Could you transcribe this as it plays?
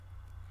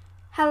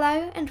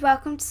Hello and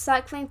welcome to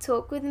Cycling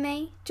Talk with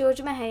me,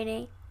 Georgia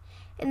Mahoney.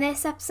 In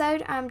this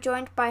episode, I am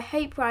joined by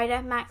Hope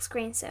rider Max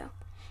Greensill.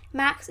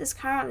 Max is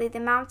currently the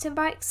mountain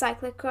bike,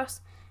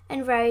 cyclocross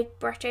and road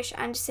British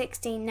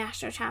Under-16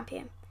 national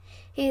champion.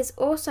 He is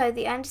also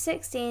the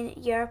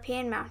Under-16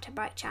 European mountain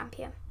bike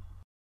champion.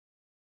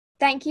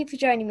 Thank you for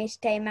joining me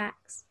today,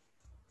 Max.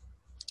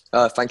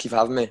 Thank you for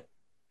having me.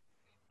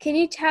 Can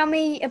you tell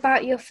me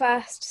about your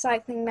first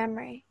cycling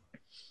memory?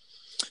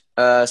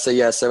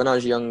 So when I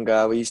was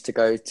younger, we used to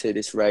go to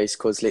this race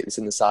called Sleepless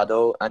in the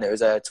Saddle, and it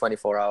was a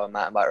 24-hour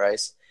mountain bike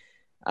race.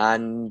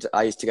 And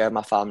I used to go with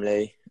my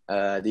family.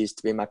 They used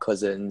to be my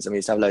cousins, and we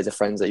used to have loads of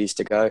friends that used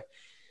to go.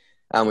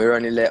 And we were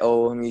only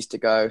little, and we used to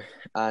go.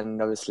 And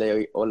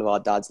obviously, all of our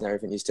dads and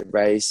everything used to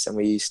race, and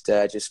we used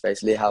to just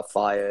basically have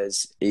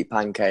fires, eat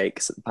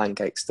pancakes at the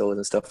pancake stores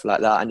and stuff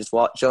like that, and just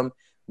watch them.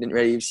 We didn't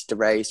really used to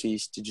race. We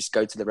used to just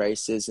go to the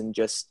races and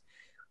just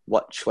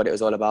watch what it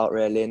was all about,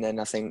 really. And then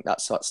I think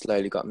that's what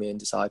slowly got me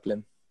into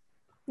cycling.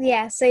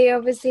 Yeah, so you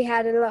obviously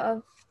had a lot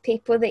of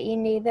people that you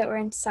knew that were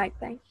into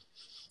cycling.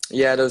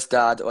 Yeah, there was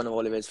Dad, one of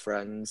all of his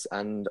friends,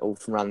 and all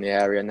from around the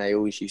area, and they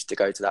always used to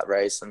go to that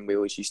race, and we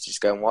always used to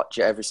just go and watch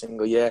it every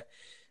single year.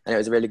 And it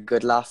was a really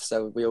good laugh,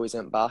 so we always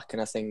went back,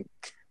 and I think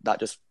that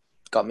just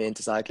got me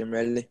into cycling,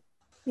 really.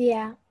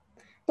 Yeah.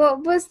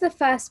 What was the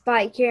first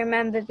bike you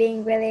remember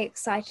being really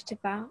excited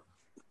about?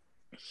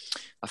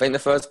 I think the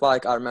first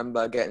bike I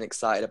remember getting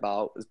excited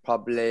about was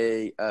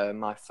probably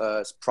my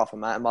first proper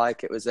mountain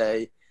bike. It was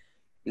a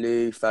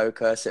blue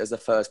Focus. It was the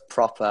first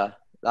proper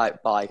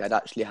bike I'd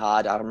actually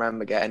had. I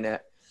remember getting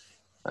it.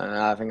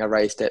 I think I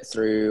raced it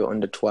through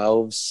under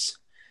 12s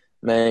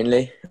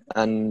mainly,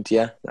 and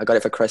yeah, I got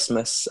it for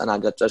Christmas, and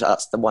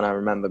that's the one I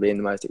remember being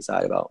the most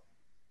excited about.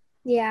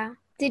 Yeah.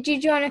 Did you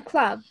join a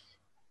club?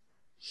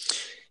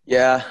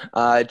 Yeah,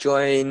 I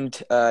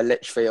joined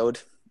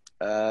Lichfield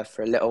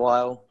for a little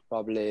while,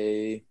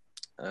 probably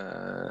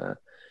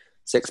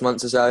 6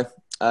 months or so.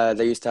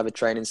 They used to have a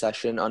training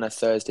session on a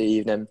Thursday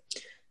evening,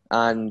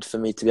 and for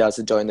me to be able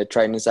to join the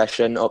training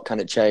session up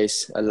Cannock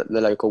Chase, the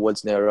local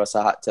woods near us,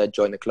 I had to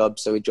join the club,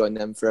 so we joined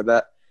them for a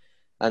bit,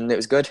 and it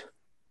was good.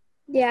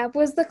 Yeah.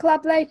 Was the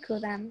club local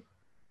then?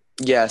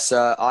 Yeah,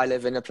 so I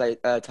live in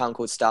a town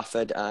called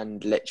Stafford,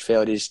 and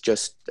Lichfield is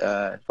just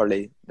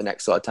probably the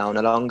next sort of town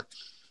along.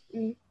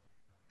 Mm.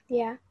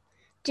 Yeah.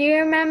 Do you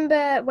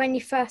remember when you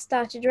first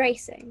started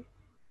racing?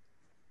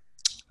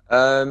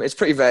 It's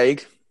pretty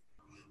vague,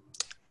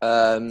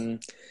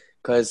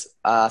 because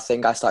I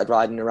think I started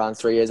riding around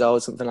 3 years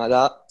old, something like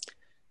that.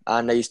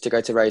 And I used to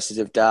go to races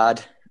with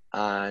Dad,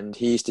 and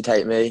he used to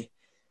take me.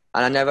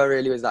 And I never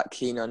really was that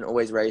keen on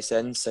always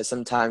racing. So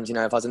sometimes, if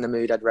I was in the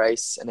mood, I'd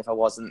race, and if I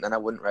wasn't, then I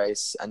wouldn't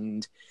race.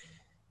 And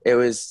it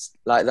was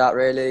like that,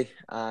 really.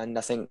 And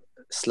I think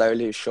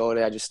slowly but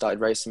surely, I just started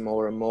racing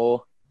more and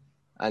more.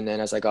 And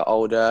then as I got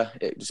older,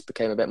 it just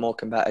became a bit more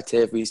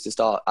competitive. We used to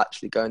start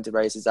actually going to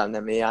races, and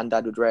then me and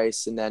Dad would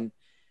race, and then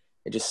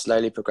it just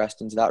slowly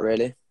progressed into that,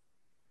 really.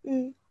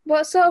 Mm.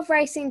 What sort of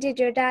racing did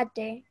your dad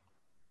do?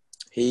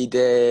 He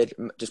did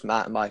just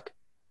mountain bike.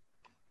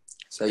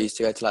 So I used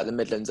to go to the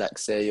Midlands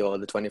XC or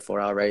the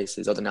 24-hour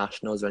races or the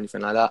Nationals or anything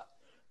like that.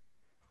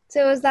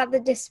 So was that the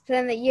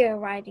discipline that you were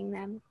riding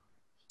then?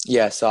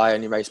 Yeah, so I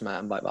only raced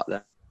mountain bike back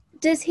then.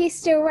 Does he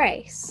still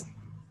race?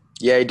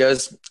 Yeah, he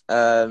does.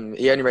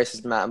 He only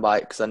races mountain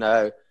bike because I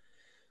know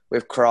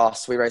with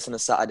cross, we race on a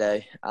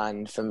Saturday,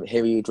 and from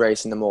here we would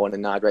race in the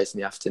morning, and I'd race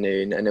in the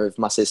afternoon. And then with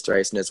my sister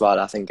racing as well,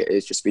 I think it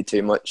is just be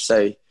too much.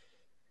 So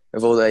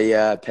with all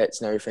the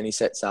pits and everything, he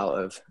sits out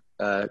of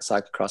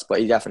cyclocross, but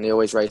he definitely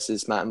always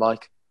races mountain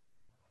bike.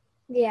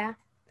 Yeah.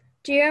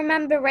 Do you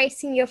remember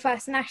racing your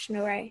first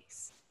national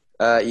race?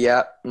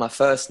 Yeah, my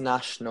first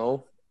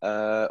national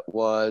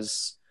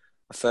was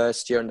my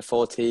first year under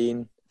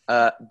 14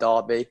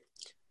 Derby.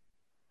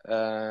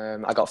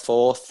 I got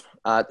fourth.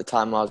 At the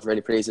time, I was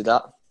really pleased with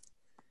that.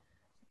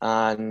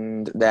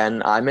 And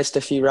then I missed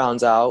a few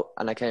rounds out,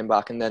 and I came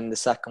back. And then the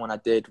second one I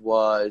did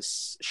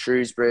was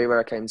Shrewsbury, where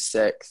I came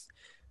sixth.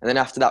 And then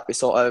after that, we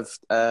sort of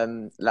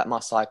let my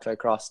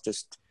cyclocross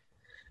just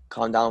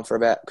calm down for a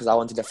bit because I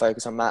wanted to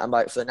focus on mountain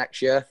bike for the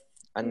next year.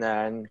 And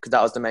then, because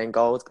that was the main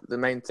goal, the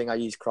main thing I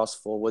used cross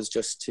for was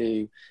just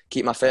to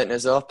keep my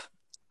fitness up.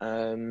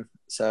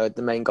 So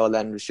the main goal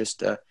then was just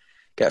to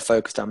get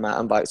focused on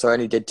mountain bike. So I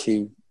only did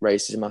 2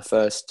 races in my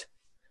first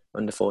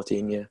under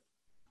 14 year.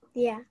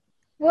 Yeah.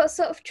 What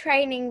sort of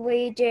training were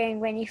you doing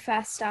when you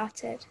first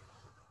started?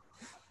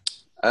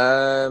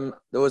 There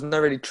was no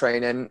really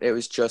training. It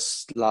was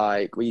just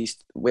my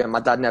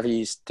dad never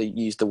used to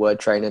use the word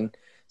training.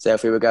 So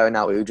if we were going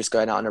out, we were just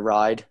going out on a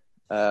ride.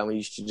 We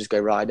used to just go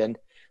riding,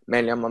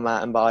 mainly on my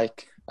mountain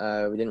bike.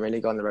 We didn't really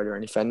go on the road or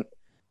anything.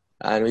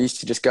 And we used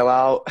to just go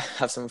out,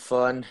 have some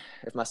fun.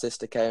 If my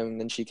sister came,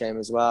 then she came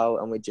as well.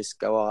 And we'd just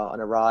go out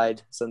on a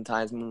ride.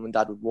 Sometimes mum and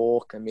dad would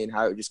walk, and me and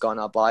Harry would just go on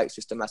our bikes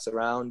just to mess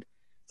around.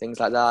 Things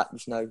like that.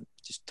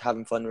 Just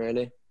having fun,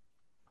 really.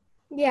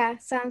 Yeah,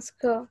 sounds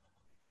cool.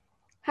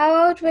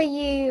 How old were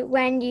you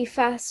when you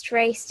first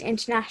raced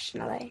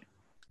internationally?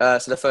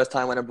 So the first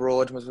time I went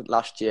abroad was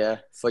last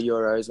year for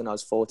Euros when I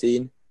was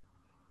 14,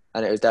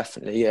 and it was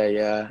definitely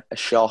a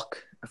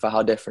shock for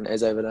how different it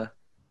is over there.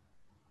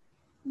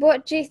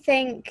 What do you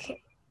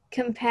think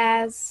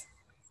compares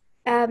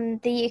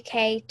the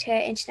UK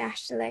to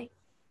internationally?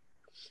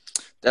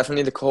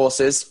 Definitely the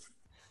courses.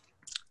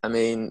 I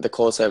mean, the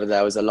course over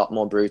there was a lot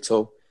more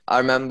brutal. I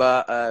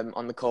remember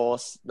on the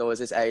course there was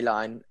this A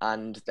line,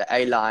 and the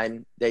A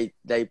line they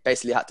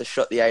basically had to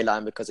shut the A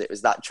line because it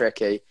was that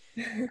tricky,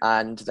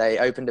 and they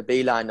opened the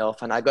B line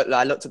up, and I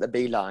looked at the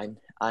B line,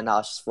 and I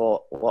just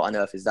thought, what on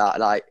earth is that?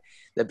 Like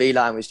the B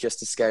line was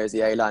just as scary as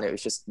the A line. It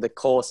was just the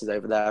courses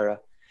over there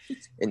are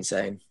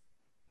insane.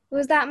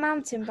 Was that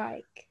mountain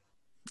bike?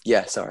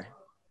 Yeah, sorry.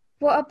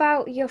 What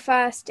about your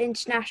first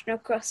international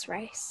cross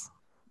race?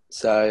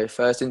 So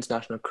first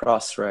international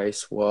cross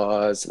race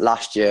was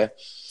last year,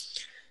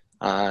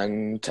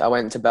 and I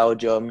went to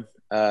Belgium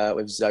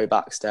with Zoe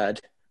Backstead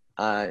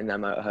in their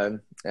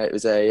motorhome. It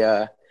was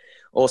a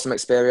awesome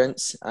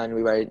experience, and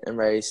we went and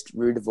raced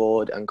Rue de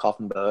Vord and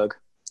Koppenberg.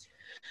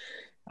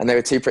 And they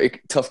were two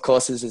pretty tough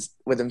courses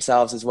with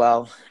themselves as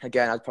well.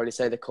 Again, I'd probably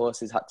say the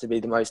courses had to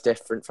be the most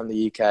different from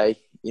the UK.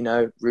 You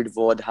know, Rue de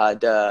Vord had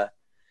the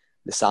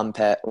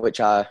sandpit, which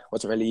I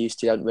wasn't really used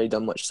to. I hadn't really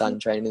done much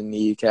sand training in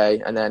the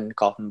UK. And then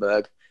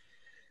Koppenberg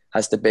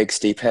has the big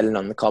steep hill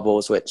on the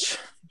cobbles, which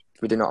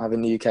we did not have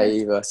in the UK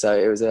either.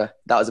 So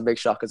that was a big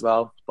shock as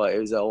well, but it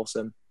was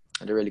awesome.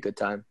 I had a really good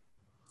time.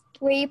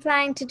 Were you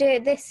planning to do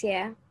it this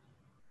year?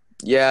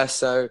 Yeah,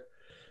 so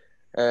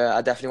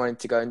I definitely wanted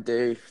to go and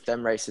do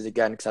them races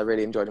again because I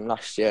really enjoyed them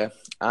last year.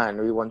 And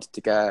we wanted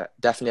to get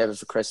definitely over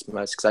for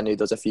Christmas because I knew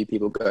there was a few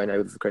people going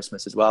over for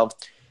Christmas as well.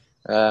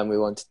 We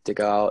wanted to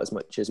go out as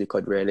much as we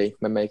could really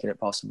when making it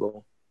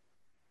possible.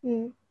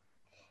 Mm.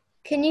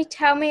 Can you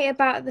tell me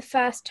about the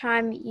first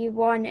time you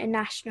won a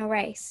national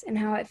race and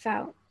how it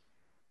felt?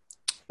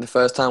 The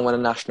first time I won a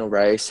national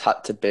race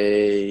had to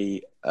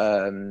be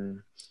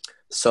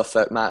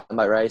Suffolk mountain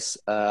bike race.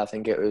 I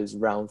think it was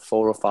round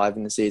 4 or 5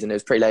 in the season. It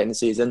was pretty late in the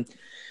season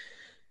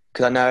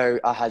because I know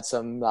I had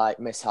some like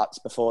mishaps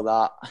before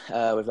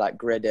that with like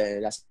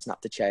gridding, I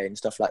snapped a chain,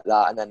 stuff like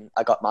that. And then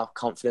I got my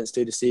confidence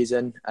through the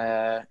season.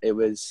 It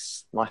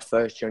was my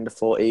first year under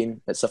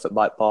 14 at Suffolk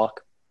Bike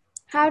Park.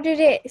 How did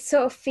it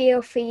sort of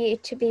feel for you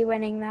to be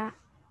winning that?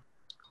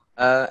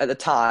 At the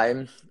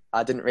time,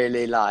 I didn't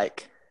really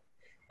like.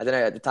 I don't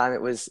know. At the time,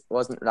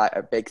 wasn't like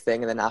a big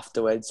thing, and then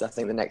afterwards, I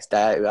think the next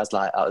day it was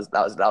like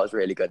that was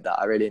really good. That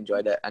I really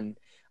enjoyed it, and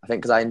I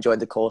think because I enjoyed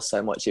the course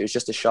so much, it was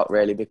just a shock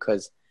really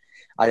because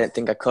I didn't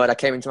think I could. I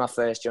came into my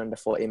first year under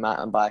 14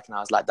 mountain bike, and I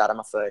was like, "Dad, I'm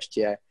my first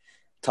year,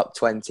 top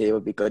 20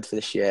 would be good for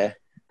this year."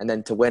 And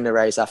then to win a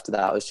race after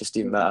that was just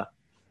even better.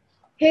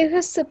 Who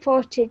has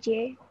supported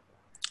you?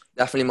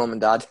 Definitely mum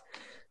and dad.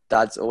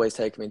 Dad's always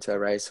taken me to a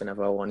race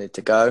whenever I wanted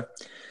to go,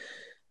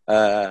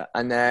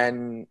 and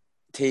then.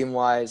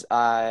 Team-wise,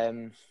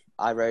 I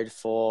rode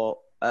for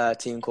a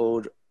team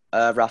called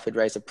Rapid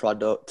Racer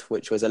Product,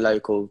 which was a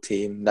local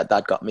team that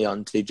Dad got me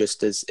onto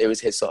just as it was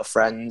his sort of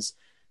friends,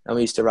 and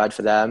we used to ride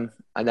for them.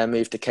 And then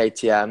moved to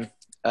KTM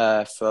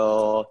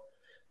for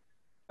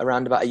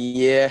around about a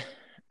year.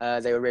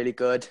 They were really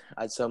good.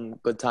 I had some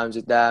good times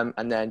with them.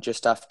 And then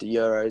just after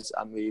Euros,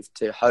 I moved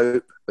to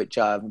Hope, which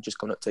I've just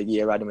come up to a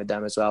year riding with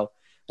them as well.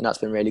 And that's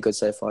been really good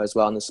so far as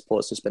well. And the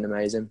support's just been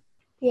amazing.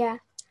 Yeah.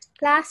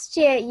 Last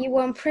year, you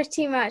won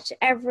pretty much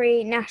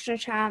every national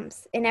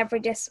champs in every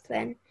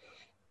discipline.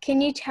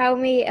 Can you tell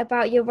me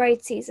about your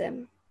road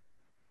season?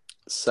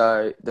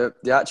 So the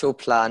actual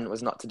plan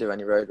was not to do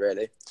any road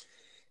really.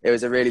 It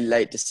was a really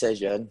late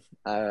decision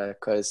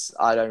because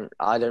I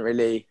don't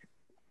really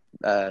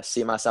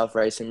see myself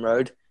racing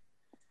road.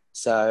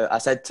 So I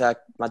said to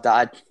my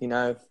dad,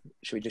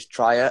 should we just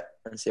try it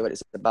and see what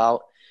it's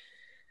about?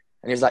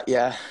 And he was like,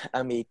 yeah.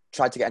 And we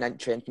tried to get an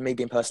entry. And me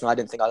being personal, I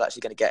didn't think I was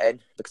actually going to get in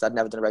because I'd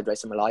never done a road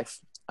race in my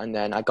life. And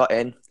then I got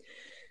in.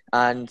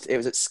 And it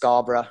was at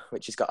Scarborough,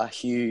 which has got a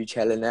huge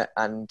hill in it.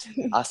 And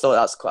I thought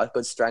that's quite a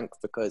good strength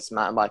because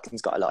mountain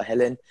biking's got a lot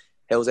of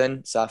hills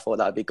in. So I thought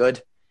that would be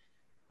good.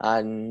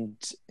 And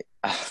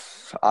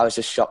I was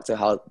just shocked at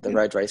how the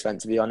road race went,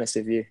 to be honest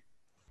with you.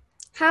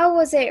 How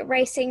was it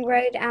racing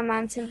road and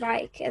mountain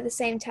bike at the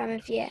same time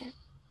of year?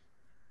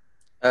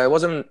 It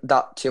wasn't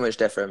that too much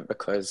different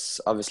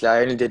because obviously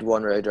I only did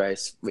one road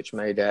race, which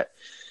made it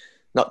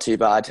not too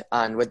bad.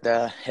 And with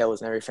the hills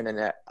and everything in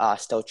it, I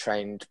still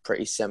trained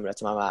pretty similar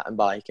to my mountain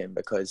biking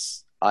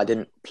because I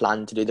didn't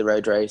plan to do the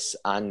road race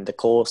and the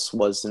course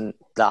wasn't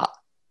that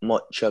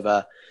much of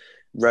a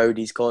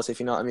roadies course, if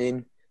you know what I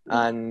mean.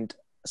 And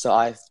so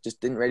I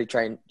just didn't really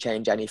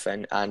change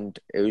anything. And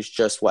it was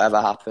just whatever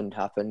happened.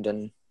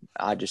 And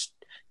I just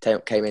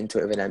came into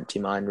it with an empty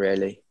mind,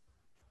 really.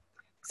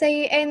 So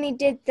you only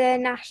did the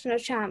national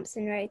champs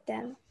and road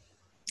then?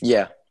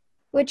 Yeah.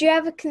 Would you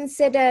ever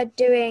consider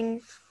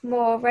doing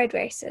more road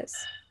races?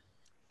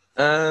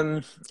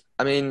 I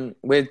mean,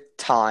 with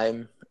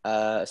time,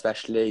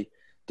 especially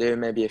doing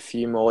maybe a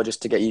few more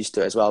just to get used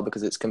to it as well,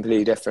 because it's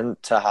completely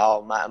different to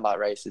how mountain bike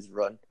races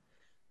run.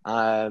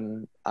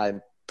 I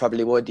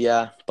probably would,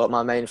 yeah. But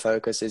my main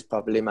focus is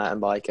probably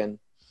mountain biking.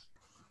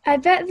 I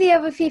bet the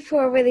other people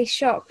are really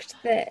shocked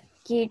that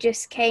you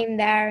just came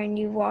there and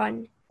you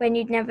won when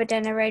you'd never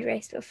done a road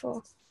race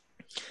before.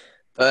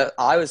 But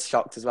I was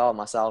shocked as well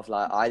myself.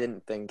 Like, I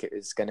didn't think it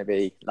was going to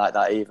be like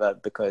that either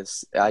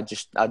because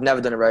I'd never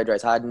done a road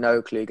race. I had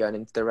no clue going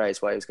into the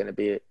race what it was going to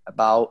be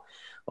about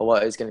or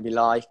what it was going to be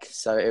like.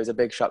 So it was a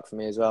big shock for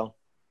me as well.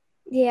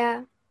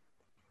 Yeah.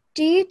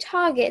 Do you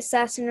target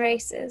certain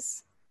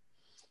races?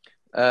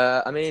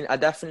 I mean, I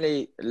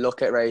definitely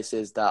look at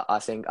races that I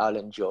think I'll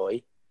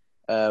enjoy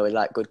with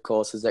like good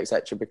courses,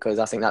 etc. Because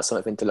I think that's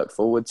something to look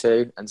forward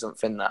to and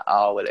something that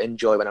I will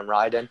enjoy when I'm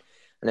riding.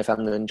 And if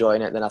I'm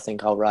enjoying it, then I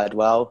think I'll ride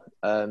well.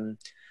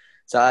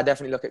 So I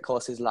definitely look at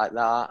courses like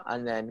that,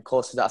 and then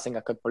courses that I think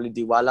I could probably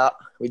do well at.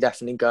 We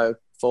definitely go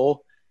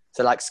for.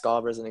 So like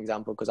Scarborough as an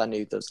example, because I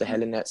knew there was a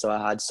hill in it, so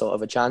I had sort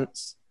of a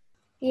chance.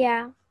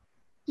 Yeah.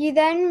 You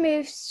then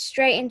moved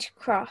straight into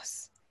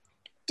cross.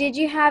 Did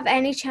you have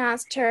any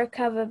chance to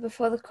recover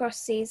before the cross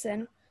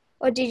season,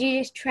 or did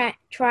you just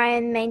try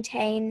and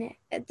maintain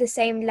at the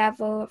same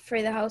level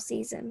through the whole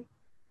season?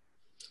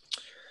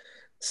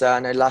 So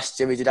I know last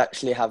year we did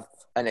actually have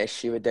an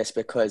issue with this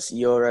because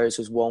Euros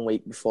was 1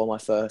 week before my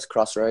first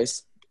cross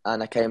race,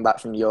 and I came back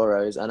from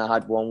Euros and I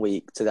had 1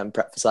 week to then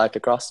prep for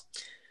cyclocross.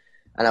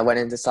 And I went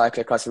into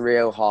cyclocross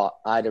real hot.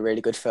 I had a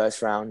really good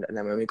first round, and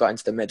then when we got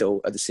into the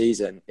middle of the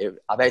season,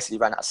 I basically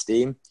ran out of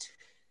steam.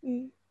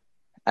 Mm.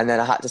 And then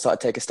I had to sort of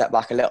take a step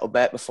back a little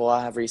bit before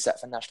I have reset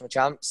for national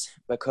champs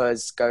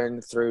because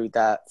going through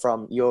that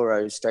from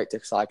Euros straight to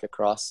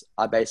cyclocross,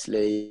 I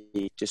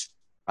basically just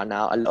ran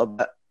out a little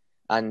bit.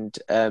 And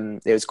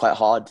it was quite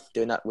hard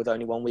doing that with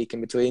only 1 week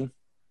in between.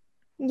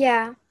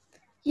 Yeah.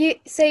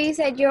 So you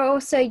said you're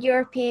also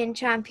European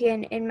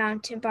champion in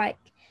mountain bike.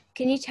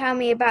 Can you tell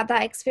me about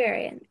that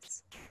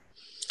experience?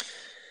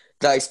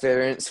 That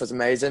experience was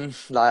amazing.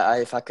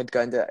 Like if I could go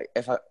and do it,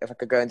 if I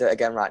could go and do it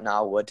again right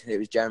now, I would. It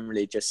was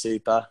generally just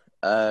super.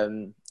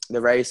 The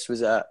race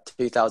was at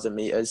 2,000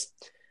 meters,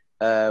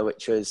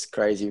 which was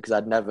crazy because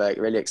I'd never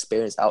really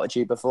experienced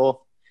altitude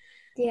before.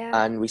 Yeah.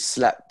 And we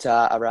slept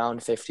at around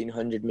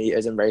 1,500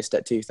 meters and raced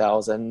at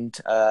 2,000.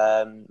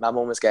 My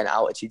mum was getting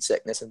altitude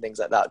sickness and things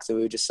like that because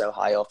we were just so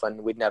high up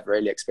and we'd never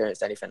really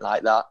experienced anything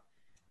like that.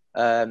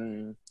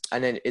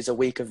 And then it's a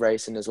week of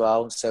racing as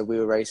well. So we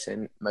were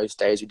racing most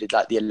days. We did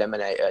like the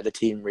eliminator, the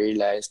team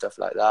relay and stuff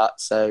like that.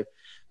 So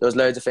there was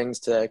loads of things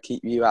to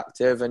keep you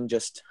active and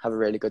just have a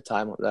really good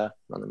time up there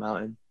on the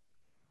mountain.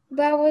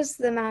 Where was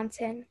the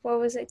mountain? What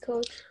was it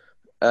called?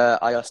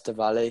 Aosta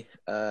Valley,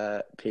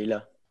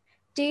 Pila.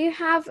 Do you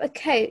have a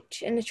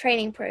coach and a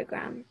training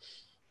program?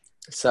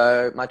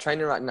 So my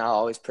training right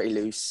now is pretty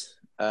loose.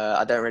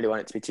 I don't really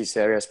want it to be too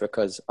serious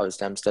because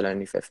obviously I'm still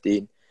only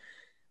 15.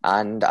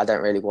 And I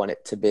don't really want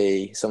it to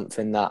be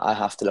something that I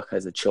have to look at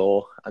as a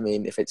chore. I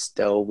mean,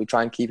 we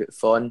try and keep it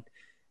fun.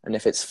 And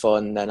if it's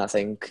fun, then I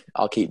think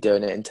I'll keep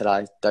doing it until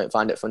I don't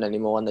find it fun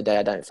anymore. On the day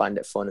I don't find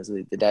it fun is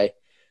the day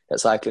that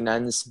cycling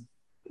ends.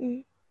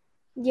 Mm.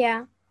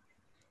 Yeah.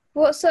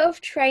 What sort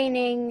of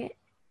training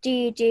do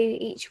you do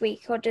each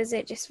week, or does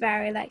it just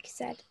vary, like you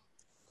said?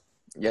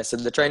 Yeah, so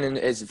the training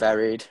is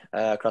varied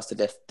across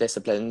the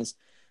disciplines.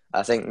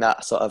 I think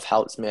that sort of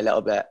helps me a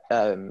little bit.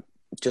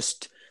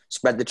 Just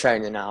spread the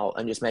training out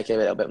and just make it a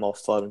little bit more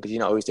fun because you're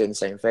not always doing the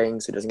same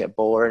thing, so it doesn't get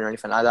boring or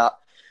anything like that.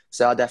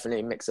 So I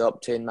definitely mix it up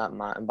between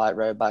mountain bike,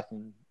 road bike,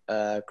 and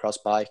cross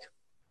bike.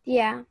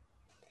 Yeah.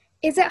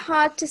 Is it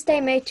hard to stay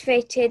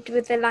motivated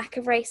with the lack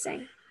of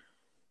racing?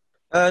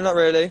 Not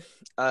really.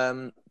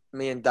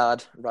 Me and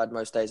Dad ride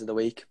most days of the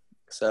week,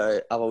 so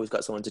I've always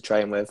got someone to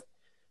train with.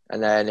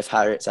 And then if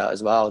Harriet's out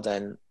as well,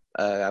 then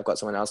I've got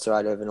someone else to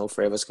ride with, and all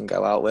three of us can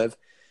go out with.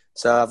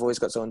 So I've always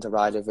got someone to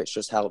ride with, which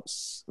just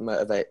helps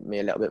motivate me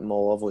a little bit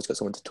more. I've always got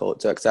someone to talk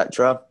to,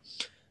 etc.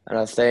 And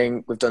I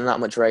think we've done that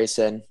much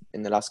racing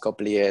in the last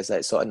couple of years that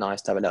it's sort of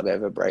nice to have a little bit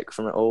of a break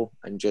from it all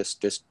and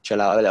just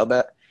chill out a little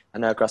bit. I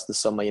know across the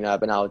summer, I've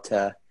been able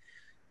to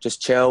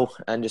just chill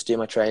and just do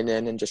my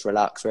training and just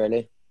relax,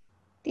 really.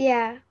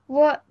 Yeah.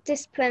 What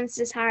disciplines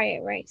does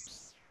Harriet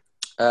race?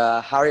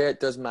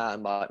 Harriet does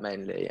mountain bike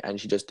mainly, and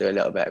she just do a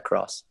little bit of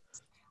cross.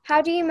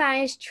 How do you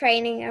manage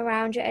training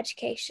around your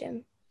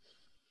education?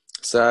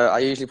 So I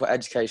usually put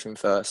education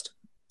first.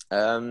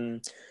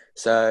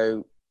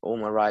 So all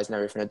my rides and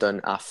everything are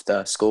done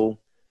after school,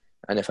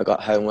 and if I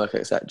got homework,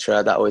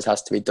 etc., that always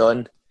has to be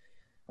done.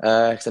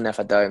 Because then if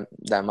I don't,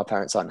 then my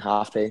parents aren't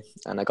happy,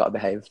 and I got to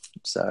behave.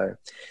 So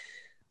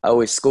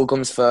school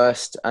comes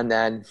first, and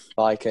then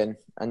biking,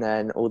 and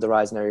then all the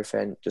rides and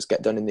everything just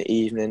get done in the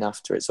evening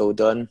after it's all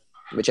done.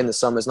 Which in the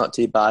summer is not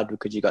too bad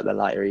because you got the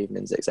lighter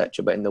evenings,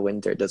 etc. But in the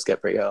winter, it does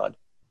get pretty hard.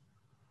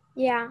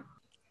 Yeah.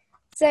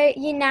 So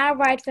you now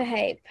ride for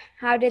Hope.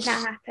 How did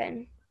that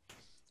happen?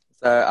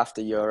 So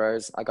after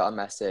Euros, I got a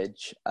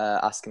message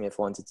asking me if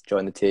I wanted to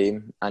join the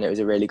team, and it was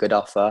a really good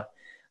offer.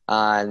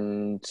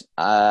 And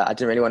I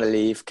didn't really want to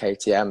leave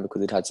KTM because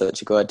we'd had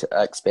such a good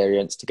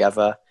experience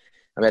together.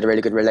 And we had a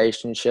really good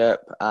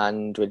relationship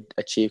and we'd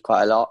achieved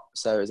quite a lot.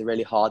 So it was a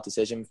really hard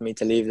decision for me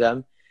to leave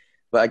them.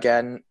 But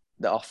again,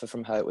 the offer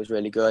from Hope was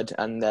really good,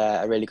 and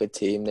they're a really good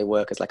team. They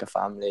work as like a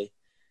family,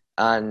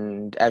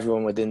 and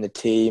everyone within the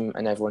team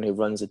and everyone who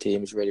runs the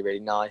team is really, really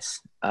nice.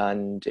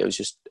 And it was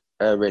just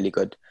a really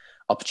good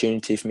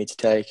opportunity for me to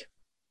take.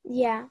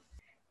 Yeah.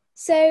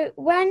 So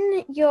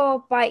when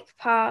your bike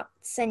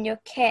parts and your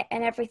kit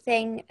and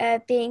everything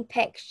are being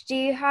picked, do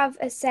you have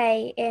a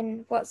say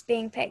in what's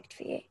being picked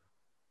for you?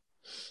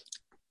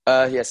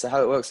 Yeah, so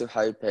how it works with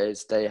Hope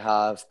is they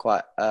have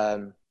quite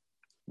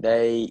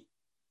they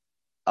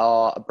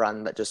are a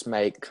brand that just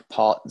make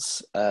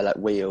parts like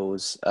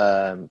wheels,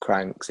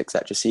 cranks,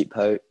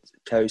 etc.,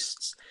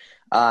 posts,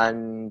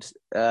 and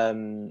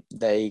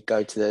they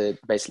go to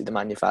basically the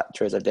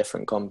manufacturers of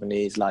different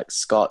companies like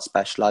Scott,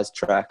 Specialized,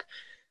 Trek,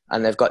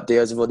 and they've got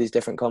deals with all these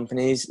different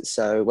companies.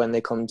 So when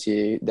they come to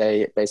you,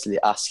 they basically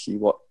ask you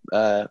what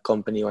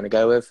company you want to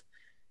go with,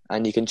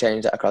 and you can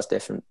change that across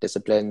different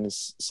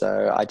disciplines.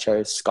 So I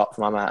chose Scott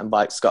for my mountain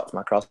bikes, Scott for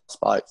my cross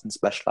bikes, and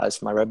Specialized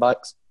for my road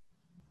bikes.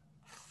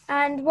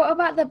 And what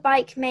about the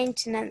bike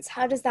maintenance?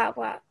 How does that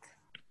work?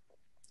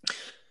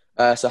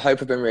 So Hope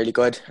have been really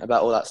good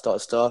about all that sort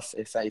of stuff.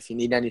 If you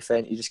need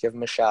anything, you just give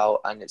them a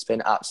shout, and it's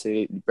been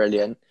absolutely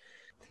brilliant.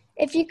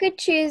 If you could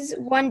choose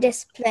one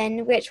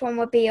discipline, which one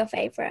would be your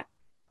favourite?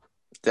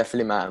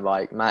 Definitely mountain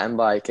bike. Mountain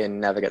biking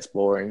never gets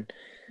boring,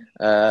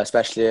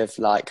 especially if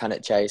like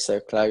Cannock Chase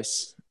so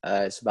close.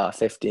 It's about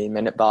a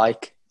 15-minute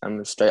bike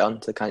and straight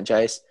on to Cannock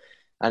Chase,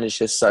 and it's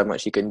just so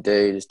much you can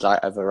do. Just like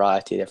a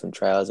variety of different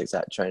trails,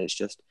 etc. And it's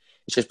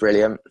just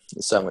brilliant.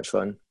 It's so much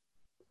fun.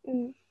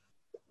 Mm.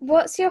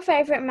 What's your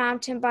favourite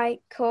mountain bike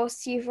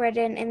course you've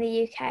ridden in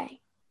the UK?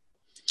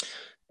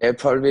 It would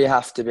probably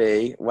have to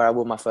be where I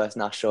won my first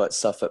national at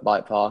Suffolk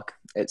Bike Park.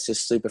 It's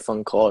just super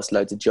fun course,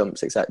 loads of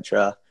jumps,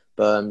 etc.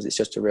 Berms. It's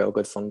just a real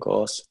good fun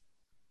course.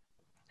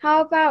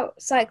 How about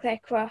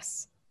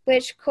cyclocross?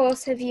 Which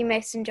course have you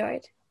most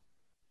enjoyed?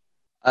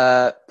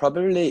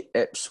 Probably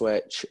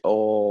Ipswich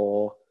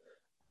or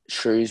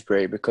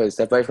Shrewsbury because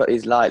they've both got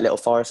these like little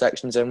forest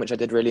sections in which I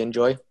did really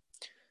enjoy.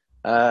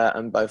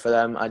 And both of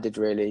them I did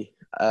really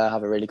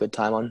have a really good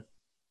time on.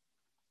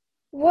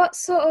 What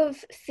sort of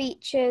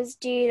features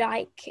do you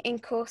like in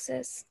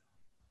courses?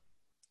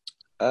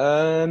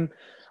 Um,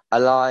 I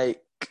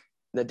like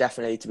there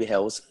definitely need to be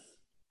hills.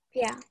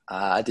 Yeah.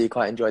 I do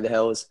quite enjoy the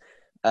hills,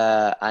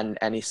 and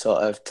any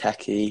sort of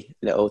techie,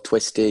 little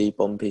twisty,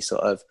 bumpy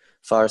sort of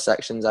forest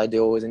sections. I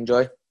do always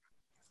enjoy.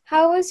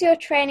 How has your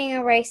training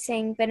and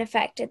racing been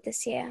affected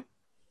this year?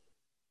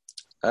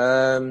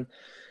 Um,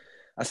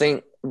 I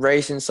think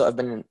racing's sort of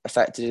been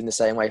affected in the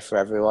same way for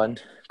everyone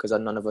because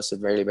none of us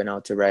have really been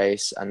able to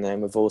race, and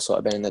then we've all sort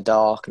of been in the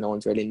dark. No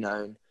one's really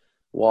known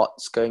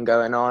what's going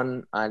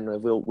on,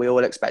 and we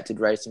all expected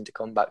racing to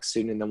come back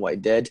sooner than what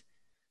it did.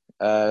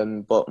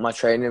 But my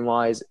training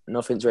wise,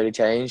 nothing's really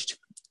changed.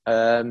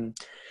 Um,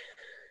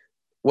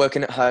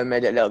 Working at home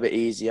made it a little bit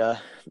easier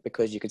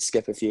because you could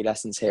skip a few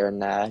lessons here and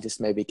there,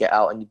 just maybe get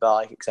out on your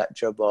bike,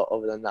 etc. But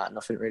other than that,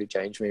 nothing really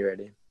changed for me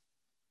really.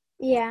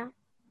 Yeah.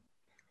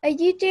 Are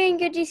you doing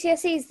your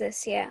GCSEs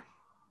this year?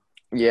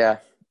 Yeah,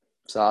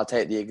 so I'll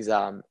take the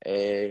exam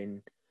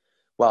in.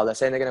 Well, they're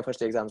saying they're going to push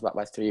the exams back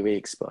by 3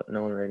 weeks, but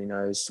no one really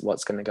knows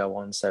what's going to go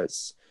on. So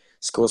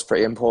school's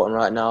pretty important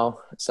right now.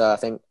 So I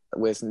think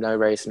with no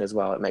racing as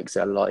well, it makes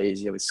it a lot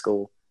easier with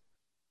school.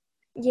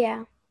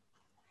 Yeah.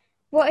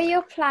 What are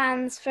your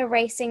plans for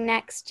racing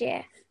next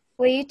year?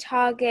 Will you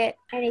target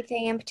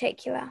anything in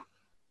particular?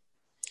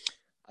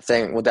 I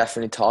think we'll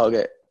definitely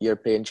target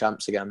European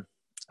champs again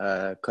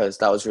because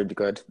that was really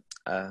good.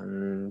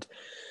 And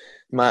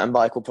mountain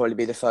bike will probably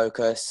be the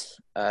focus.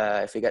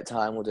 If we get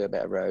time, we'll do a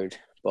bit of road.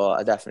 But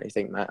I definitely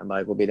think mountain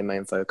bike will be the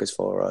main focus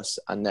for us.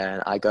 And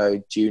then I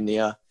go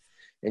junior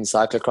in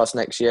cyclocross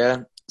next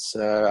year.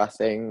 So I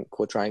think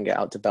we'll try and get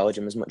out to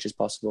Belgium as much as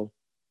possible.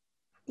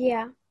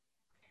 Yeah.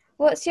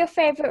 What's your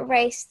favourite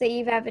race that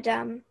you've ever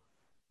done?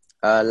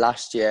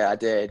 Last year I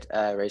did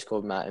a race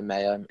called Mountain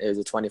Mayo. It was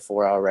a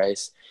 24-hour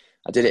race.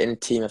 I did it in a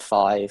team of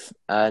five,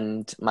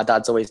 and my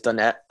dad's always done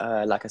it.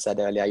 Like I said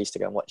earlier, I used to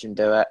go and watch him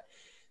do it,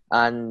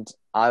 and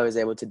I was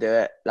able to do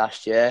it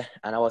last year,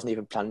 and I wasn't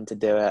even planning to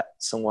do it.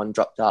 Someone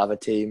dropped out of a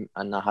team,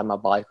 and I had my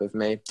bike with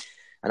me,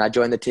 and I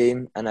joined the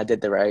team, and I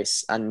did the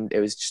race, and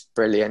it was just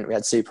brilliant. We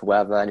had super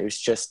weather, and it was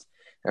just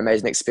an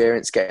amazing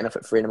experience getting up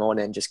at 3 in the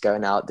morning, just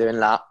going out doing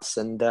laps,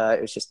 and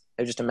it was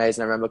just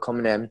amazing. I remember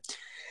coming in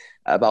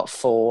at about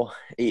 4,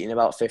 eating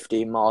about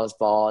 15 Mars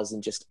bars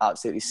and just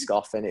absolutely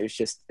scoffing. It was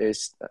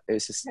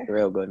just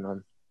real good,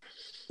 man.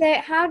 So,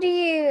 how do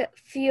you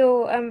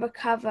fuel and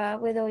recover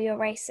with all your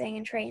racing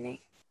and training?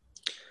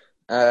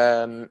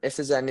 If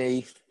there's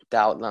any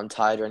doubt that I'm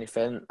tired or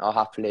anything, I'll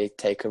happily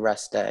take a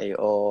rest day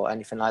or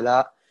anything like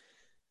that.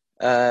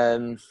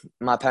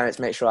 My parents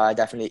make sure I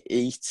definitely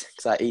eat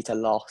because I eat a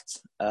lot,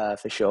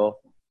 for sure.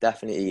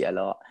 Definitely eat a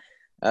lot.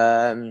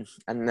 And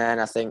then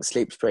I think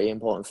sleep's pretty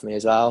important for me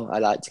as well. I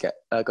like to get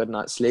a good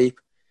night's sleep.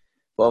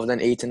 But other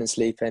than eating and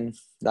sleeping,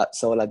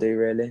 that's all I do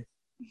really.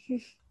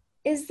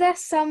 Is there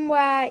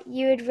somewhere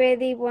you would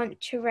really want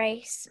to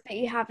race but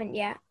you haven't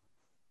yet?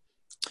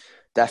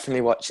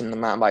 Definitely watching the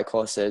mountain bike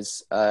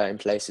courses in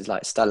places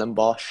like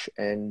Stellenbosch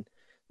in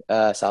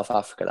South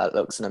Africa. That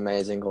looks an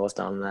amazing course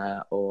down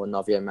there, or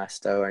Novia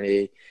Mesto, or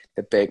any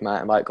the big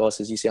mountain bike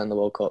courses you see on the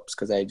World Cups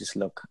because they just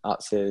look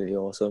absolutely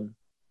awesome.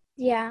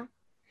 Yeah.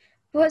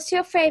 What's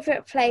your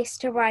favourite place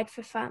to ride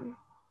for fun?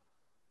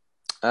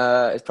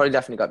 It's probably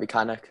definitely got to be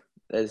Cannock.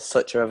 There's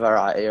such a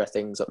variety of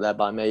things up there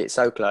by me. It's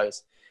so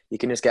close. You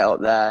can just get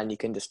up there and you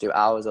can just do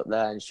hours up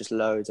there, and it's just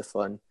loads of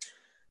fun.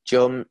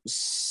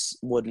 Jumps,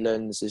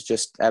 woodlands, there's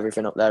just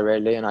everything up there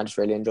really, and I just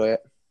really enjoy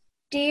it.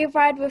 Do you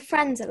ride with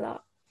friends a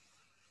lot?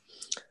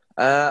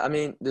 I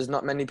mean, there's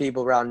not many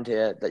people around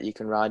here that you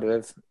can ride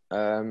with.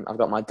 I've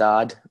got my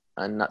dad,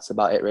 and that's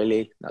about it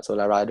really. That's all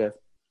I ride with.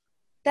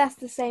 That's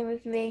the same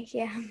with me,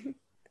 yeah.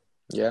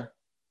 Yeah,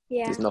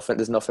 Yeah.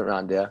 there's nothing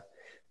around here.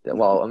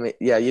 Well, I mean,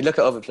 yeah, you look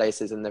at other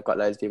places and they've got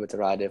loads of people to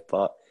ride with,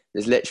 but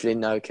there's literally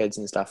no kids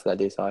and stuff that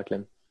do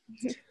cycling.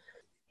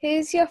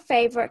 Who's your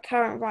favourite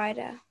current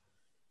rider?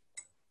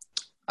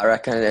 I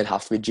reckon it'd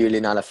have to be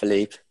Julian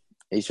Alaphilippe.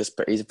 He's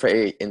a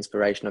pretty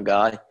inspirational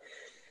guy,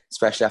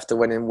 especially after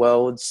winning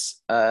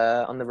Worlds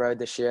on the road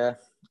this year.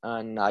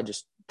 And I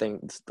just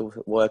think the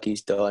work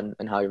he's done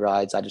and how he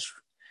rides, I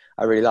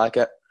really like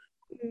it.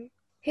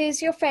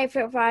 Who's your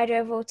favourite rider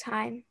of all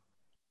time?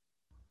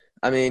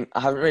 I mean, I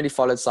haven't really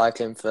followed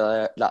cycling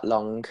for that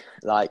long,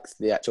 like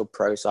the actual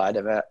pro side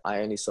of it.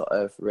 I only sort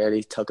of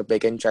really took a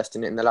big interest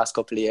in it in the last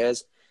couple of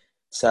years.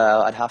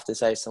 So I'd have to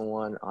say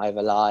someone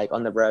either like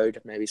on the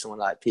road, maybe someone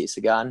like Peter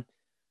Sagan,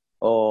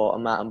 or a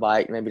mountain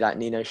bike, maybe like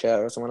Nino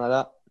Schurter or someone like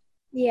that.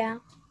 Yeah.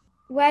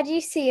 Where do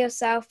you see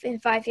yourself in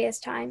 5 years'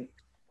 time?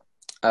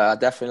 I'd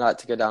definitely like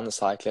to go down the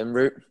cycling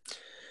route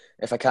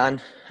if I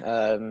can.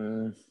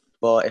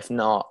 But if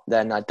not,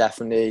 then I'd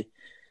definitely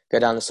go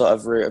down the sort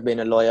of route of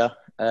being a lawyer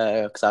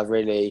because I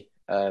really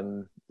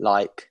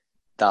like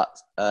that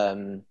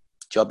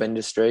job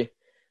industry,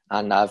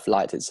 and I've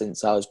liked it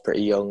since I was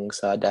pretty young.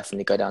 So I'd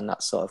definitely go down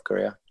that sort of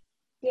career.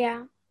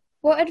 Yeah.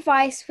 What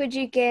advice would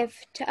you give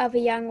to other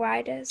young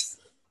riders?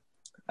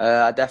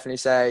 I'd definitely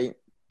say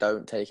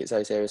don't take it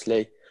so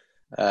seriously.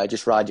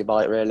 Just ride your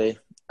bike, really.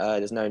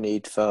 There's no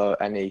need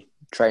for any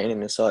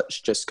training and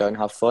such. Just go and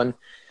have fun.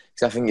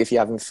 Because I think if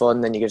you're having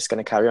fun, then you're just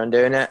going to carry on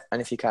doing it. And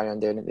if you carry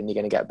on doing it, then you're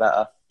going to get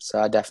better. So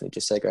I definitely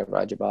just say go and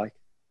ride your bike.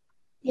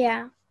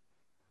 Yeah.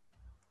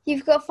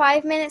 You've got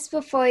 5 minutes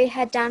before you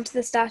head down to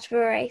the start of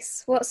a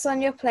race. What's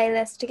on your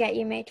playlist to get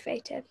you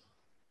motivated?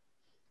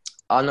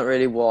 I'm not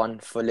really one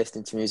for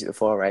listening to music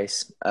before a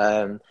race.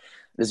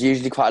 There's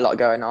usually quite a lot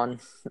going on,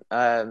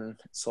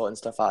 sorting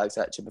stuff out,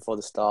 etc. before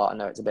the start. I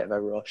know it's a bit of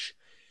a rush,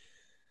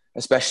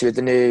 especially with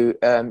the new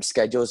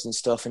schedules and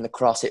stuff in the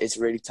cross. It is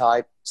really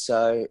tight,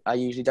 so I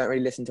usually don't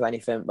really listen to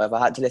anything. But if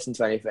I had to listen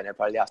to anything, it'd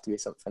probably have to be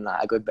something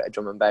like a good bit of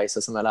drum and bass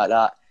or something like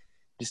that,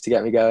 just to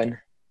get me going.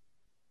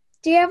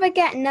 Do you ever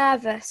get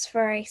nervous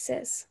for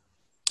races?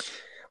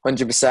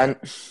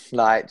 100%.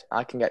 Like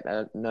I can get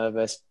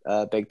nervous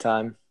big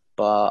time,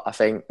 but I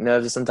think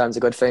nerves are sometimes a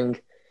good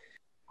thing.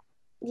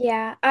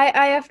 Yeah,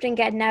 I often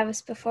get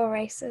nervous before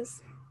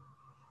races.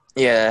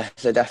 Yeah,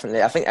 so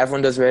definitely. I think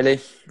everyone does really,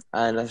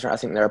 and I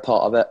think they're a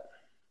part of it.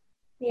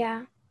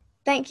 Yeah.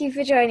 Thank you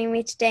for joining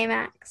me today,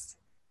 Max.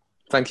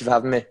 Thank you for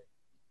having me.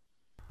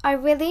 I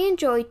really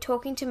enjoyed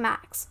talking to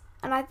Max,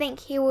 and I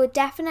think he will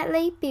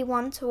definitely be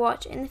one to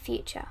watch in the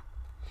future.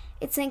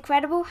 It's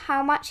incredible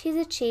how much he's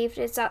achieved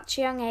at such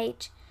a young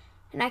age,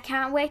 and I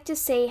can't wait to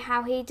see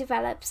how he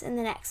develops in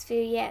the next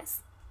few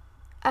years.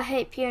 I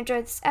hope you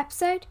enjoyed this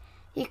episode.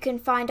 You can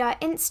find our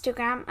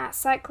Instagram at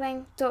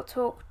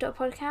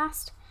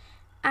cycling.talk.podcast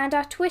and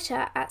our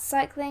Twitter at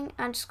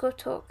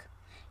cycling_talk.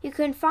 You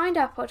can find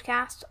our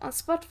podcast on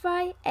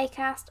Spotify,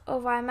 Acast, or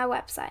via my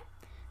website.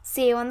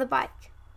 See you on the bike.